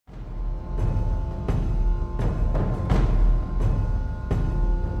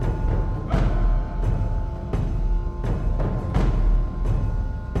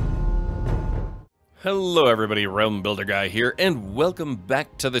Hello everybody, Realm Builder Guy here, and welcome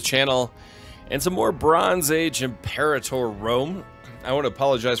back to the channel, and some more Bronze Age Imperator Rome. I want to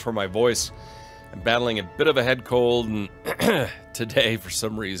apologize for my voice. I'm battling a bit of a head cold, and today, for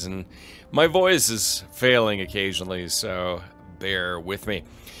some reason, my voice is failing occasionally, so bear with me.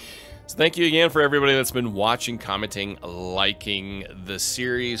 So thank you again for everybody that's been watching, commenting, liking the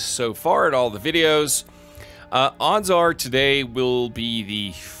series so far at all the videos. Odds are today will be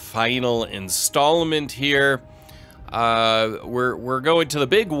the final installment here. We're going to the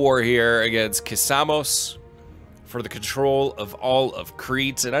big war here against Kisamos for the control of all of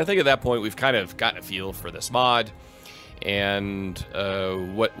Crete, and I think at that point we've kind of gotten a feel for this mod and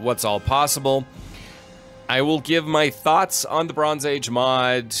what's all possible. I will give my thoughts on the Bronze Age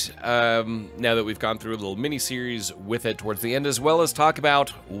mod now that we've gone through a little mini-series with it towards the end, as well as talk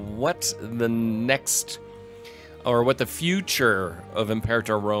about what the next, or what the future of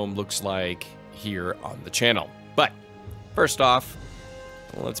Imperator Rome looks like here on the channel. But first off,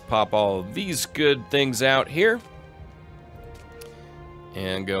 let's pop all these good things out here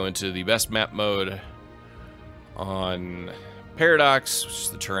and go into the best map mode on Paradox, which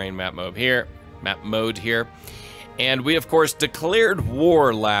is the terrain map mode here. And we of course declared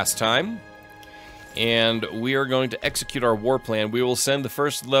war last time, and we are going to execute our war plan. We will send the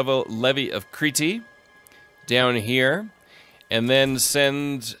first levy of Crete down here, and then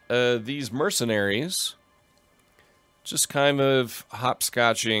send these mercenaries just kind of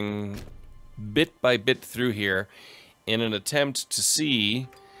hopscotching bit by bit through here in an attempt to see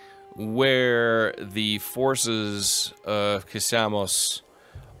where the forces of Kisamos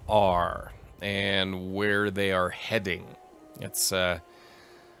are and where they are heading. Let's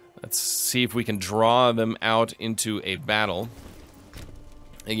see if we can draw them out into a battle.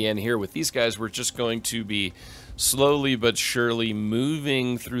 Again, here with these guys, we're just going to be slowly but surely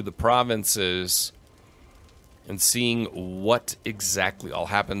moving through the provinces and seeing what exactly all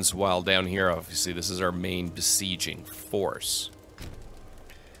happens, while down here, obviously, this is our main besieging force.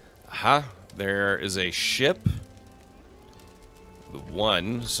 Aha, there is a ship. The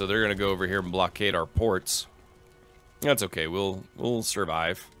one, so they're going to go over here and blockade our ports. That's okay, we'll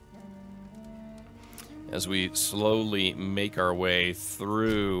survive as we slowly make our way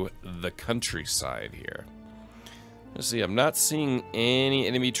through the countryside here. Let's see, I'm not seeing any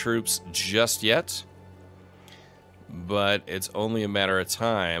enemy troops just yet, but it's only a matter of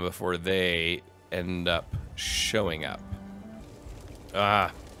time before they end up showing up.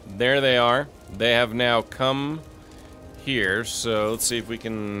 Ah, there they are. They have now come here, so let's see if we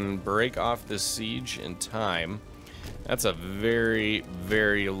can break off this siege in time. That's a very,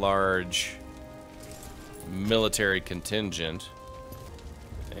 very large military contingent,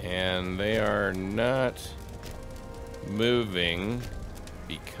 and they are not moving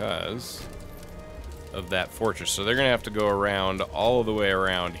because of that fortress, so they're gonna have to go around all the way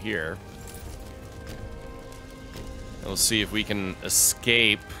around here. We'll see if we can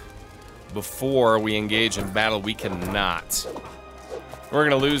escape before we engage in battle. We cannot. We're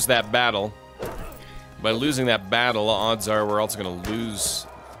gonna lose that battle. By losing that battle, odds are we're also gonna lose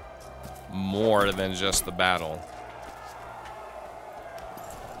more than just the battle.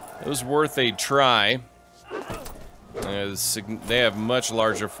 It was worth a try. They have much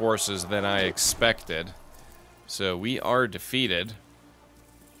larger forces than I expected, so we are defeated.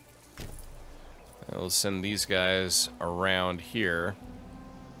 I'll send these guys around here.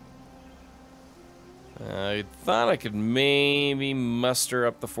 I thought I could maybe muster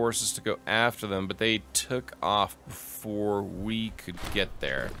up the forces to go after them, but they took off before we could get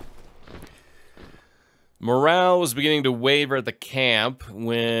there. Morale was beginning to waver at the camp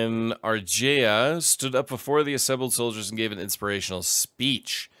when Argea stood up before the assembled soldiers and gave an inspirational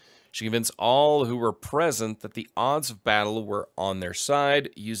speech. She convinced all who were present that the odds of battle were on their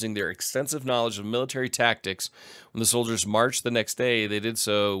side. Using their extensive knowledge of military tactics, when the soldiers marched the next day, they did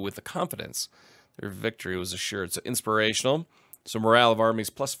so with the confidence their victory was assured. So inspirational. So morale of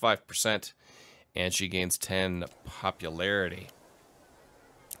armies plus 5%, and she gains 10 popularity,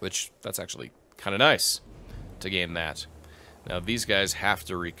 which that's actually kind of nice to gain that. Now these guys have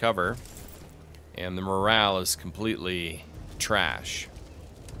to recover, and the morale is completely trash.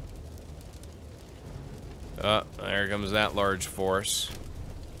 Oh, there comes that large force.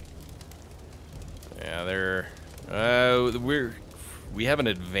 Yeah, we have an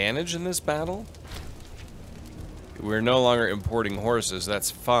advantage in this battle. We're no longer importing horses.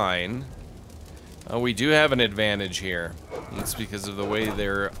 That's fine. We do have an advantage here. It's because of the way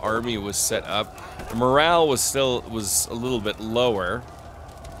their army was set up. The morale was a little bit lower,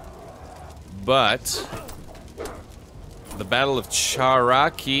 but the Battle of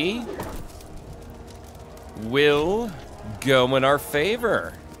Charaki will go in our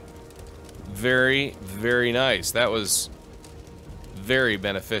favor. Very, very nice. That was very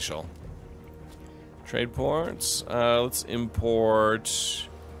beneficial. Trade ports. Let's import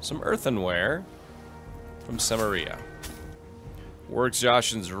some earthenware from Samaria. War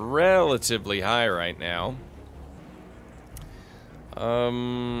exhaustion's relatively high right now.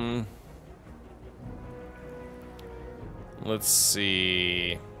 Let's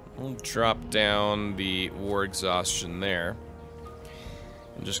see. We'll drop down the war exhaustion there.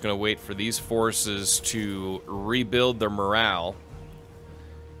 I'm just going to wait for these forces to rebuild their morale.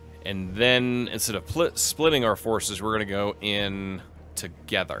 And then, instead of splitting our forces, we're going to go in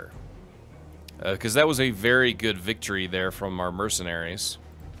together. Because that was a very good victory there from our mercenaries.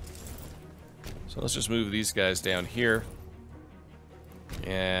 So let's just move these guys down here.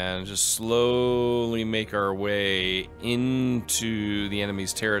 And just slowly make our way into the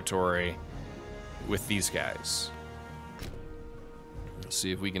enemy's territory with these guys. Let's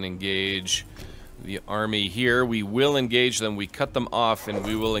see if we can engage the army here. We will engage them. We cut them off, and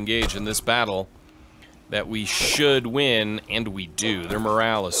we will engage in this battle that we should win, and we do. Their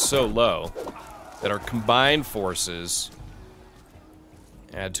morale is so low that our combined forces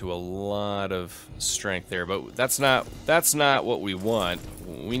add to a lot of strength there, but that's not what we want.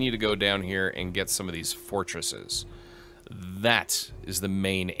 We need to go down here and get some of these fortresses. That is the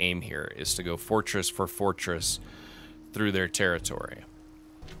main aim here, is to go fortress for fortress through their territory.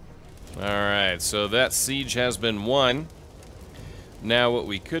 Alright, so that siege has been won. Now what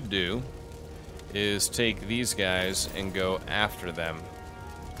we could do is take these guys and go after them.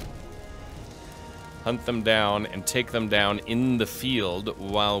 Hunt them down and take them down in the field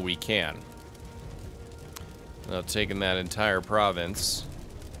while we can. Now, taking that entire province.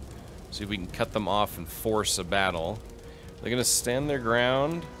 See if we can cut them off and force a battle. They're going to stand their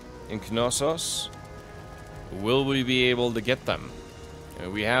ground in Knossos. Will we be able to get them?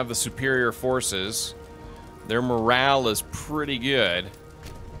 We have the superior forces. Their morale is pretty good.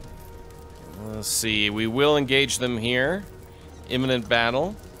 Let's see. We will engage them here. Imminent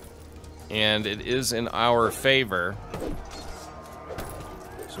battle. And it is in our favor.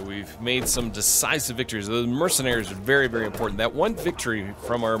 So we've made some decisive victories. The mercenaries are very, very important. That one victory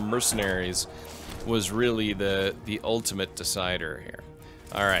from our mercenaries was really the ultimate decider here.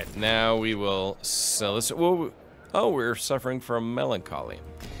 All right, now we will sell this. Whoa, oh, we're suffering from melancholy.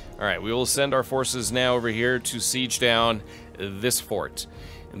 All right, we will send our forces now over here to siege down this fort.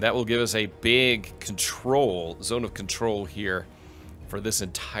 And that will give us a big zone of control here for this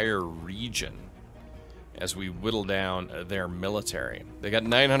entire region as we whittle down their military. They got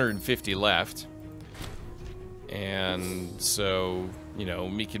 950 left, and so, you know,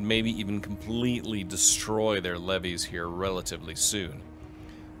 we can maybe even completely destroy their levies here relatively soon.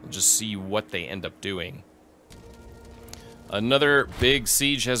 We'll just see what they end up doing. Another big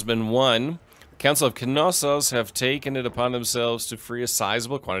siege has been won. The Council of Knossos have taken it upon themselves to free a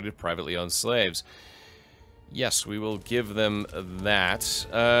sizable quantity of privately owned slaves. Yes, we will give them that.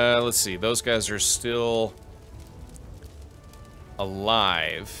 Let's see. Those guys are still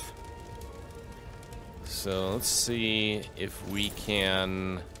alive. So let's see if we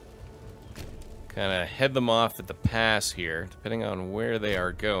can kind of head them off at the pass here, depending on where they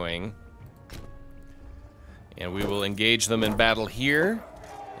are going. And we will engage them in battle here.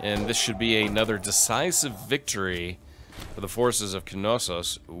 And this should be another decisive victory for the forces of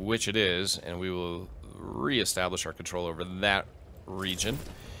Knossos, which it is. And we will reestablish our control over that region.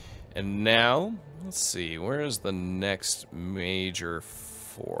 And now, let's see, where is the next major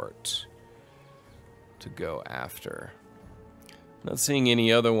fort to go after? Not seeing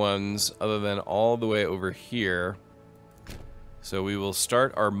any other ones other than all the way over here. So we will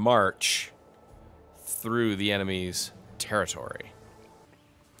start our march through the enemy's territory.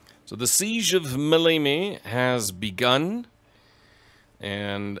 So the siege of Melimi has begun.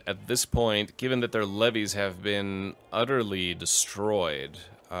 And at this point, given that their levies have been utterly destroyed,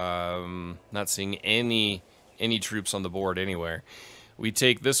 not seeing any troops on the board anywhere, we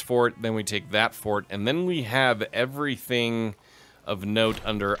take this fort, then we take that fort, and then we have everything of note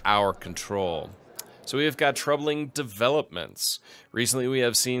under our control. So we have got troubling developments. Recently we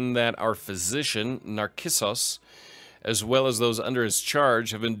have seen that our physician, Narcissus, as well as those under his charge,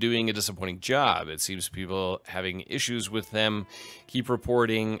 have been doing a disappointing job. It seems people having issues with them keep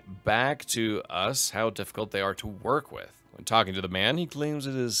reporting back to us how difficult they are to work with. When talking to the man, he claims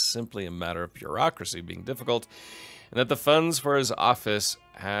it is simply a matter of bureaucracy being difficult, and that the funds for his office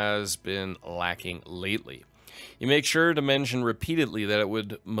has been lacking lately. He makes sure to mention repeatedly that it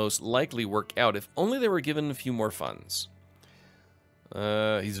would most likely work out if only they were given a few more funds.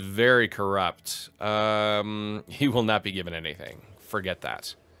 He's very corrupt. He will not be given anything. Forget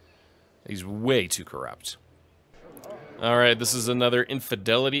that. He's way too corrupt. Alright, this is another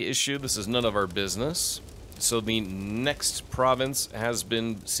infidelity issue. This is none of our business. So the next province has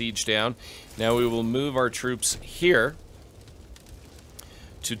been sieged down. Now we will move our troops here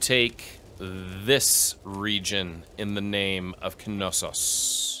to take this region in the name of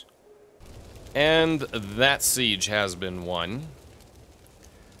Knossos. And that siege has been won.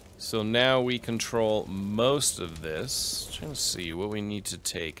 So now we control most of this. Trying to see what we need to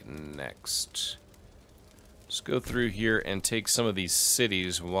take next. Let's go through here and take some of these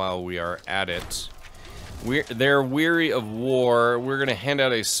cities while we are at it. They're weary of war. We're going to hand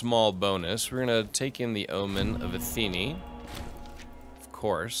out a small bonus. We're going to take in the Omen of Athene. Of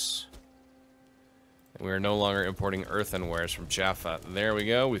course. And we are no longer importing earthenwares from Jaffa. There we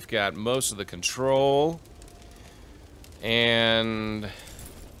go. We've got most of the control. And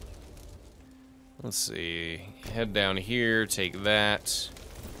let's see. Head down here. Take that.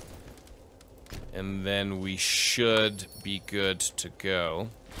 And then we should be good to go.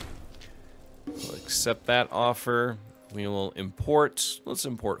 We'll accept that offer. We will import, let's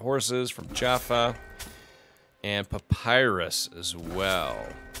import horses from Jaffa and papyrus as well.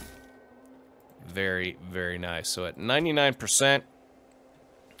 Very, very nice. So at 99%,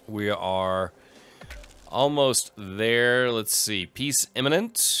 we are almost there. Let's see. Peace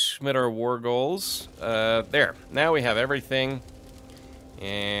imminent. Met our war goals. There. Now we have everything.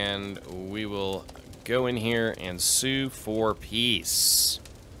 And we will go in here and sue for peace.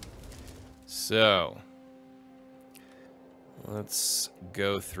 So, let's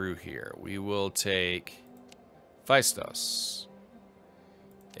go through here. We will take Phaistos,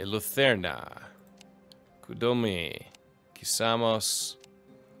 Eleuthera, Kudomi, Kisamos,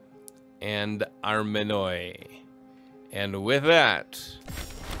 and Armenoi. And with that,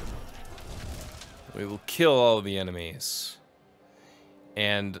 we will kill all of the enemies.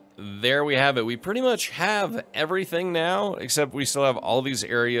 And there we have it. We pretty much have everything now, except we still have all these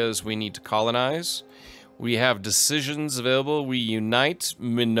areas we need to colonize. We have decisions available. We unite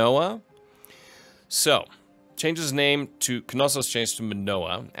Minoa. So, changes name to Knossos, changed to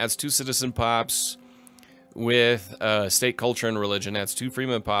Minoa. Adds 2 citizen pops with state culture and religion. Adds 2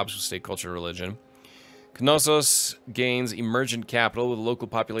 freeman pops with state culture and religion. Knossos gains emergent capital with local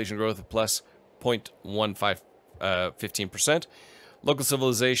population growth of plus 0.15%. Local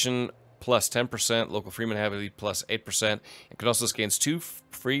civilization plus 10%, local freeman habitability plus 8%, and Knossos gains 2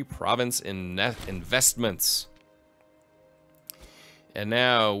 free province in net investments. And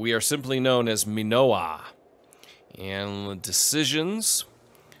now we are simply known as Minoa. And decisions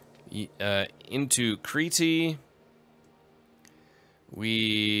into Crete.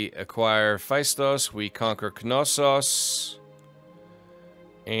 We acquire Phaistos, we conquer Knossos.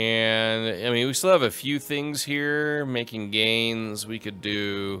 And, I mean, we still have a few things here, making gains. We could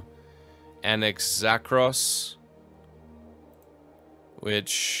do Annex Zakros,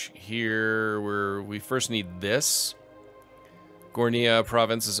 which here we first need this. Gornia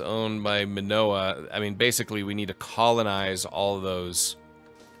province is owned by Minoa. I mean, basically, we need to colonize all of those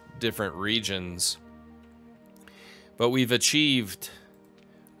different regions. But we've achieved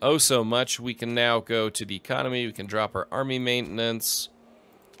oh so much. We can now go to the economy. We can drop our army maintenance.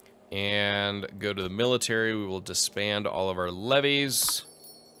 And go to the military. We will disband all of our levies.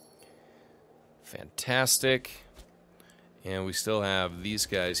 Fantastic. And we still have these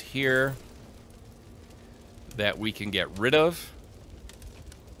guys here that we can get rid of.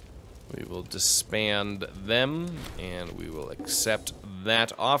 We will disband them, and we will accept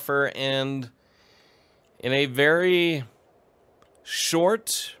that offer. And in a very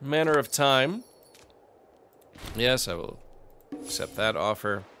short manner of time, yes, I will accept that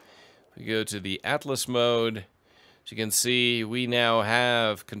offer. We go to the Atlas mode. As you can see, we now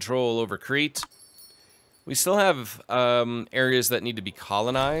have control over Crete. We still have areas that need to be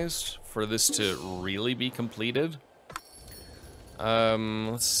colonized for this to really be completed.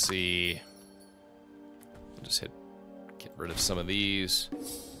 Let's see. Just get rid of some of these.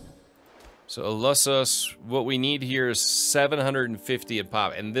 So Olossos, what we need here is 750 at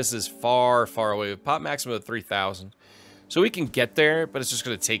pop, and this is far, far away. Pop maximum of 3,000. So we can get there, but it's just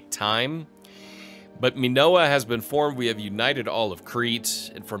going to take time. But Minoa has been formed. We have united all of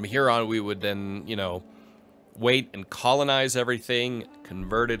Crete. And from here on, we would then, you know, wait and colonize everything,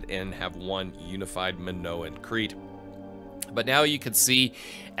 convert it, and have one unified Minoan Crete. But now you can see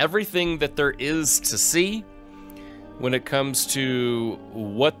everything that there is to see when it comes to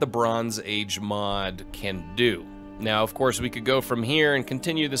what the Bronze Age mod can do. Now, of course, we could go from here and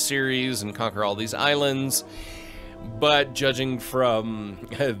continue the series and conquer all these islands. But judging from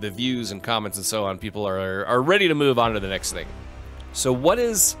the views and comments and so on, people are ready to move on to the next thing. So what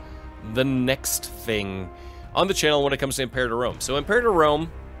is the next thing on the channel when it comes to Imperator Rome? So Imperator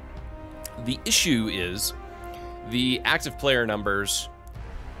Rome, the issue is the active player numbers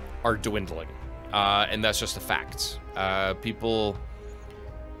are dwindling. And that's just a fact. People,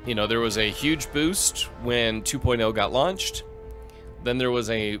 you know, there was a huge boost when 2.0 got launched. Then there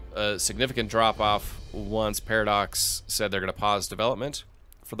was a significant drop-off once Paradox said they're going to pause development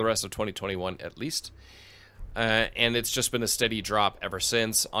for the rest of 2021 at least. And it's just been a steady drop ever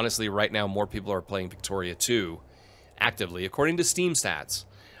since. Honestly, right now, more people are playing Victoria 2 actively, according to Steam stats,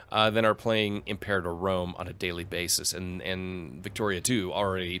 than are playing Imperator Rome on a daily basis. And Victoria 2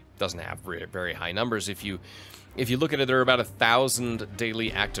 already doesn't have very, very high numbers. If you look at it, there are about 1,000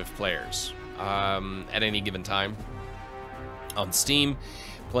 daily active players at any given time on Steam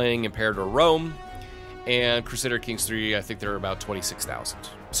playing Imperator Rome. And Crusader Kings 3, I think there are about 26,000.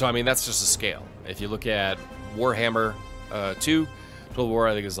 So, I mean, that's just a scale. If you look at Warhammer 2, Total War,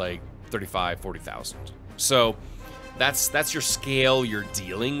 I think is like 35, 40,000. So, that's your scale you're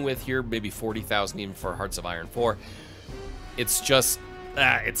dealing with here. Maybe 40,000 even for Hearts of Iron 4. It's just,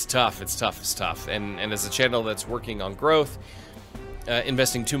 it's tough. It's tough. And as a channel that's working on growth,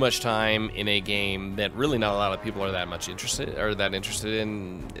 investing too much time in a game that really not a lot of people are that interested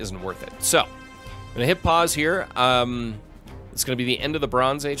in isn't worth it. So, I'm going to hit pause here. It's going to be the end of the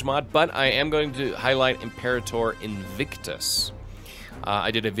Bronze Age mod, but I am going to highlight Imperator Invictus. I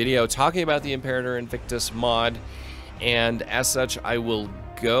did a video talking about the Imperator Invictus mod, and as such, I will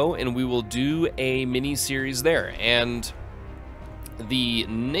go and we will do a mini-series there. And the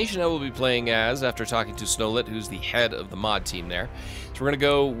nation I will be playing as, after talking to Snowlit, who's the head of the mod team there, so we're going to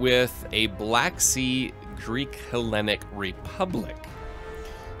go with a Black Sea Greek Hellenic Republic.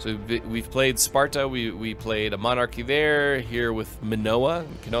 So we've played Sparta, we played a monarchy there, here with Minoa,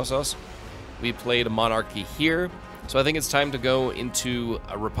 Knossos. We played a monarchy here. So I think it's time to go into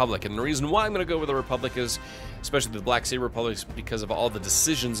a republic. And the reason why I'm going to go with a republic is, especially the Black Sea republics, because of all the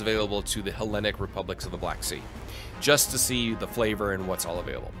decisions available to the Hellenic republics of the Black Sea. Just to see the flavor and what's all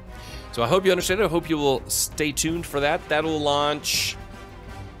available. So I hope you understand it. I hope you will stay tuned for that. That'll launch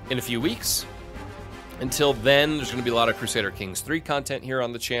in a few weeks. Until then, there's going to be a lot of Crusader Kings 3 content here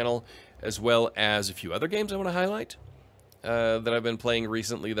on the channel, as well as a few other games I want to highlight that I've been playing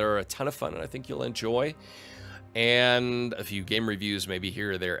recently. They're a ton of fun, and I think you'll enjoy. And a few game reviews maybe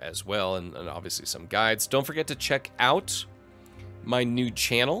here or there as well, and obviously some guides. Don't forget to check out my new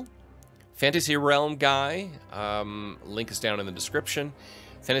channel, Fantasy Realm Guy. Link is down in the description.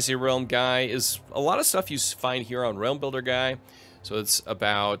 Fantasy Realm Guy is a lot of stuff you find here on Realm Builder Guy. So it's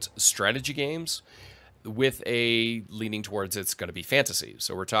about strategy games, with a leaning towards it's going to be fantasy.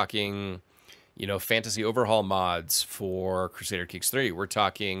 So we're talking, you know, fantasy overhaul mods for Crusader Kings 3. We're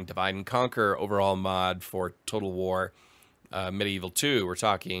talking Divide and Conquer overhaul mod for Total War Medieval 2. We're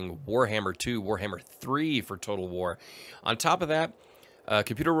talking Warhammer 2, Warhammer 3 for Total War. On top of that,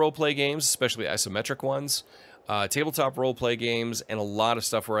 computer roleplay games, especially isometric ones, tabletop roleplay games, and a lot of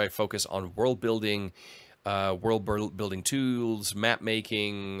stuff where I focus on world building tools, map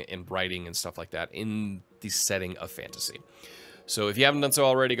making, and writing and stuff like that in the setting of fantasy. So if you haven't done so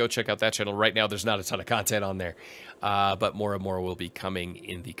already, go check out that channel. Right now, there's not a ton of content on there, but more and more will be coming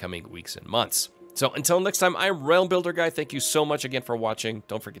in the coming weeks and months. So until next time, I'm Realm Builder Guy. Thank you so much again for watching.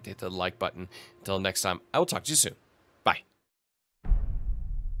 Don't forget to hit the like button. Until next time, I will talk to you soon.